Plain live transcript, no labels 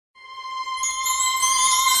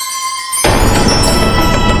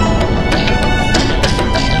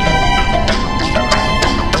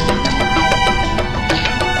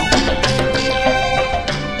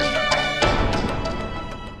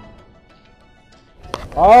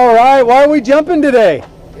All right, why are we jumping today?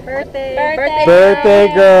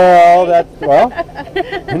 Birthday girl. That's, well,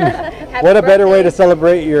 what a better way to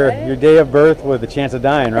celebrate your day of birth with a chance of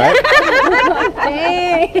dying, right?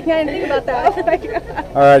 Dang, I didn't think about that. Oh my God.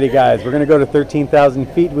 Alrighty guys, we're gonna go to 13,000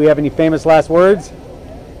 feet. Do we have any famous last words?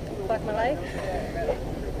 Fuck my life.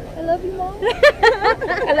 I love you, Mom.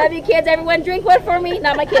 I love you, kids. Everyone drink one for me,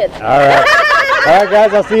 not my kids. Alright. Alright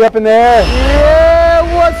guys, I'll see you up in there. Yeah,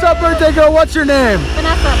 what's up birthday girl? What's your name?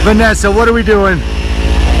 Vanessa. Vanessa, what are we doing?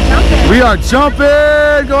 Jumping. We are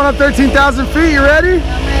jumping, going up 13,000 feet. You ready?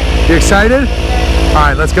 I'm ready. You excited?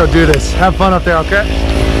 Alright, let's go do this. Have fun up there, okay?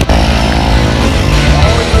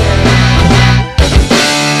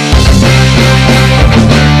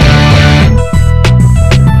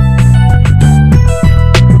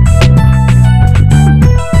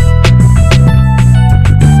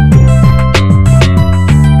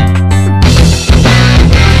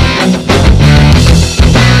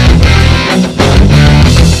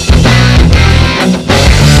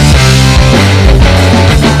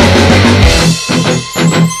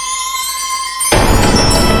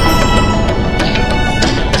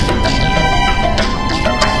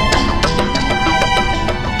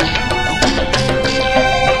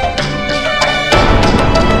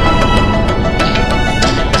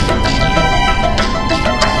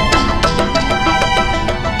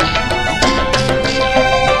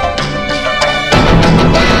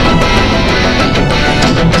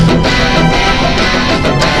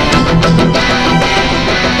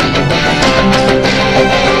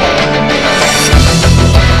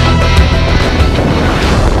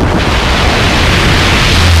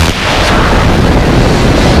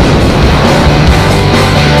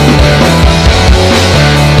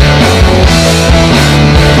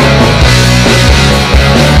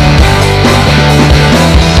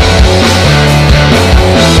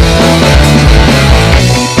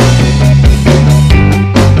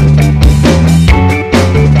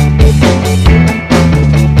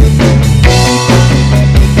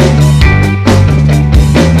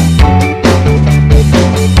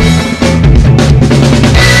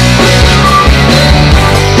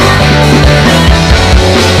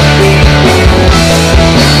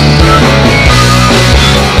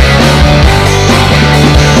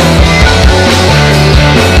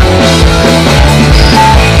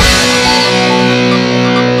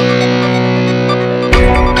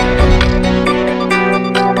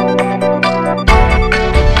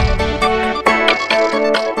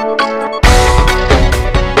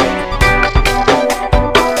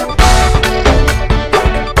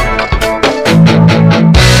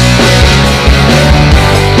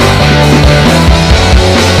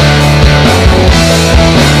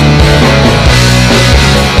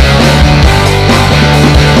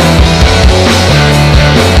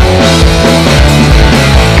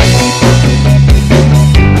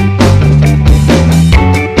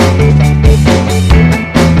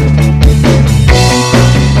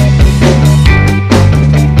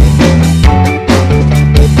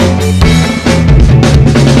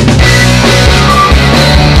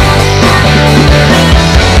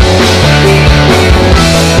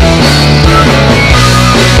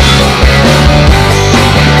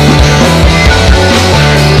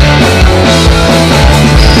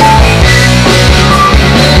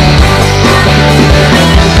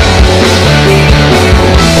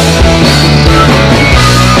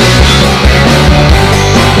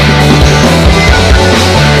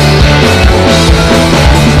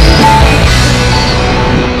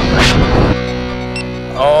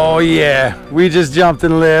 Yeah, we just jumped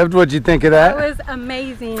and lived. What'd you think of that? That was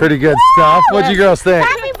amazing. Pretty good stuff. What'd you girls think?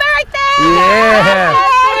 Happy birthday!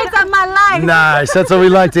 Yeah. Experience of my life. Nice. That's what we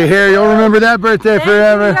like to hear. You'll remember that birthday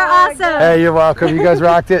forever. You're awesome. Hey, you're welcome. You guys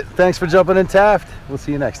rocked it. Thanks for jumping in Taft. We'll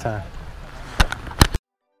see you next time.